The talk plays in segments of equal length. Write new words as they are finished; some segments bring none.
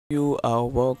You are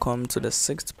welcome to the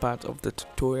sixth part of the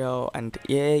tutorial, and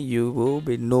here you will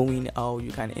be knowing how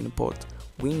you can import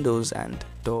windows and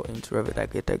door into Revit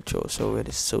architecture. So it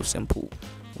is so simple.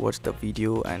 Watch the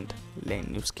video and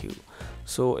learn new skill.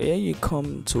 So here you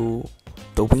come to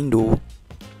the window,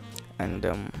 and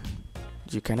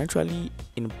you can actually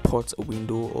import a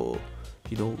window, or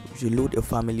you load a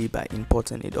family by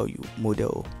importing it, or you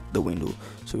model the window.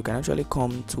 So you can actually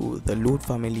come to the load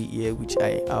family here, which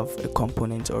I have a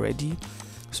component already.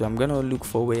 So I'm gonna look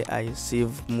for where I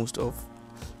save most of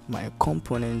my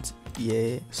components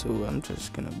here. So I'm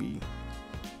just gonna be,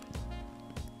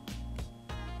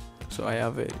 so I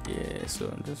have it here. So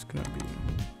I'm just gonna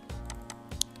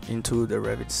be into the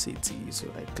Revit city. So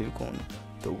I click on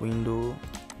the window.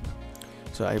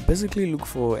 So I basically look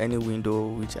for any window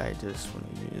which I just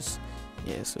want to use.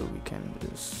 Yeah, so we can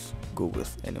just go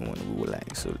with anyone we would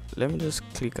like. So let me just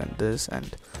click on this,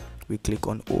 and we click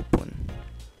on open.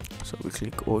 So we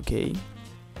click OK.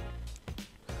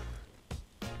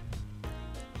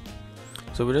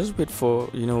 So we just wait for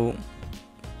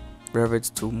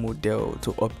Revit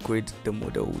to upgrade the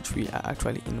model which we are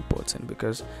actually importing,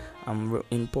 because I'm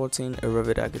importing a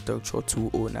Revit Architecture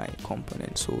 209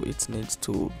 component, so it needs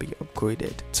to be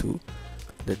upgraded to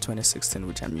the 2016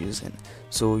 which I'm using.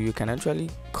 So you can actually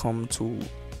come to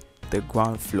the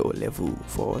ground floor level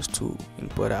for us to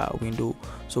import our window.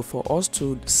 So for us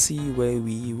to see where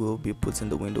we will be putting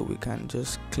the window, we can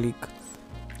just click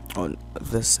on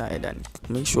this side and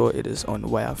make sure it is on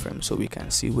wireframe, so we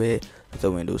can see where the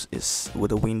windows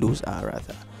are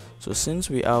rather. So since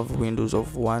we have windows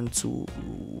of 1 to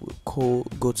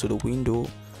go to the window,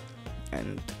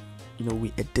 and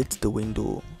we edit the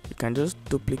window, you can just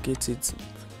duplicate it,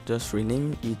 just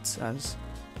rename it as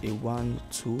a 1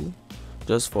 2,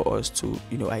 just for us to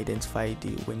identify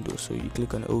the window. So you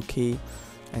click on OK,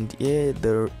 and here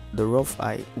the rough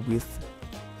eye width,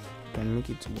 can make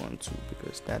it 1 2,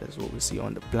 because that is what we see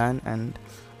on the plan, and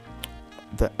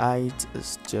the height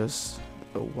is just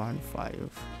a 1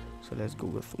 5. So let's go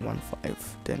with 1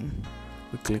 5. Then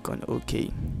we click on OK.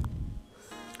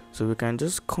 So we can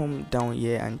just come down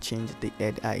here and change the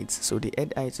head height. So the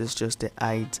head height is just the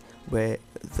height where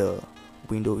the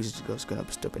window is just gonna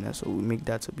be stopping us. So we make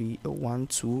that to be a 1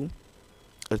 2,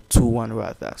 a 2 1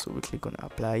 rather. So we click on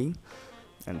apply,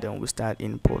 and then we start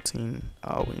importing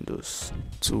our windows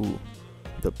to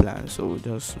the plan. So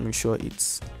just make sure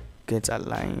it gets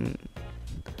aligned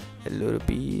a little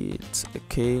bit.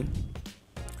 Okay,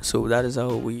 so that is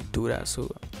how we do that. So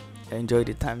enjoy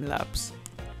the time lapse.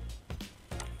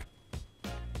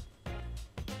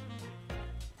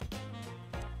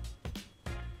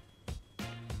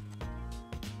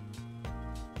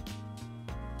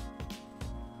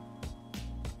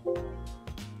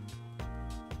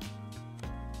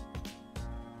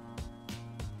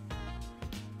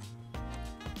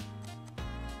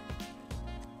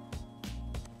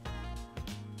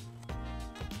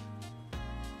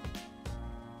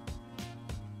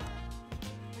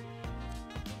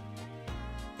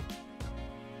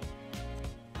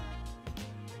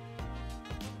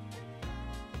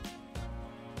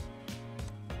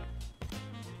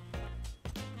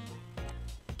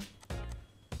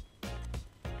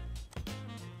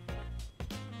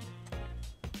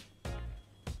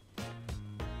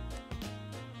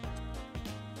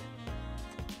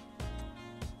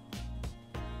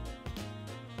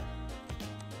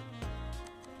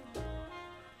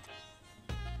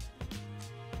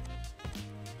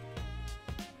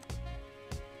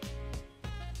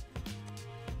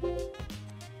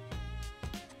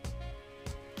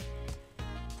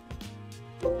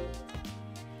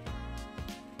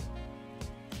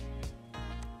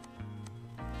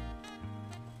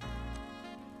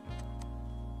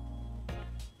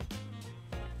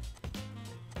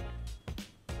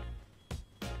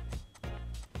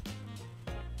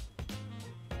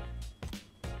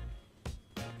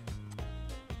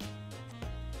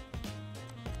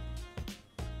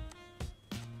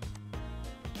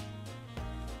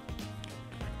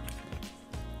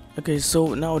 Okay,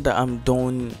 so now that I'm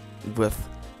done with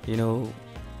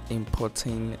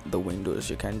importing the windows,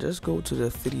 you can just go to the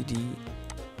 3D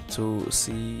to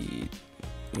see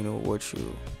what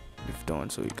you've done.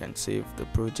 So you can save the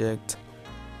project.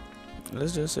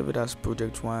 Let's just save it as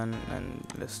project 1, and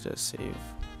let's just save.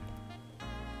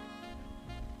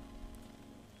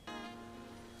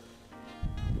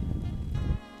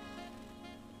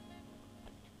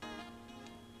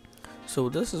 So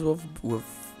this is what we've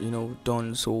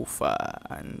done so far,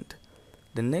 and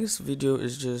the next video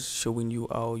is just showing you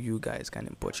how you guys can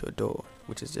import your door,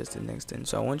 which is just the next thing.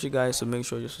 So I want you guys to make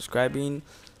sure you're subscribing,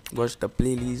 watch the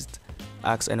playlist,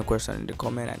 ask any question in the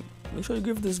comment, and make sure you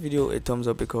give this video a thumbs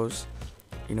up, because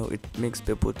it makes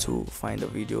people to find the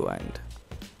video and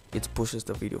it pushes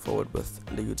the video forward with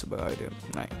the YouTube algorithm.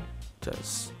 Right,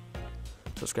 just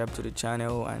subscribe to the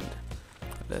channel and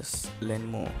let's learn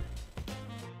more.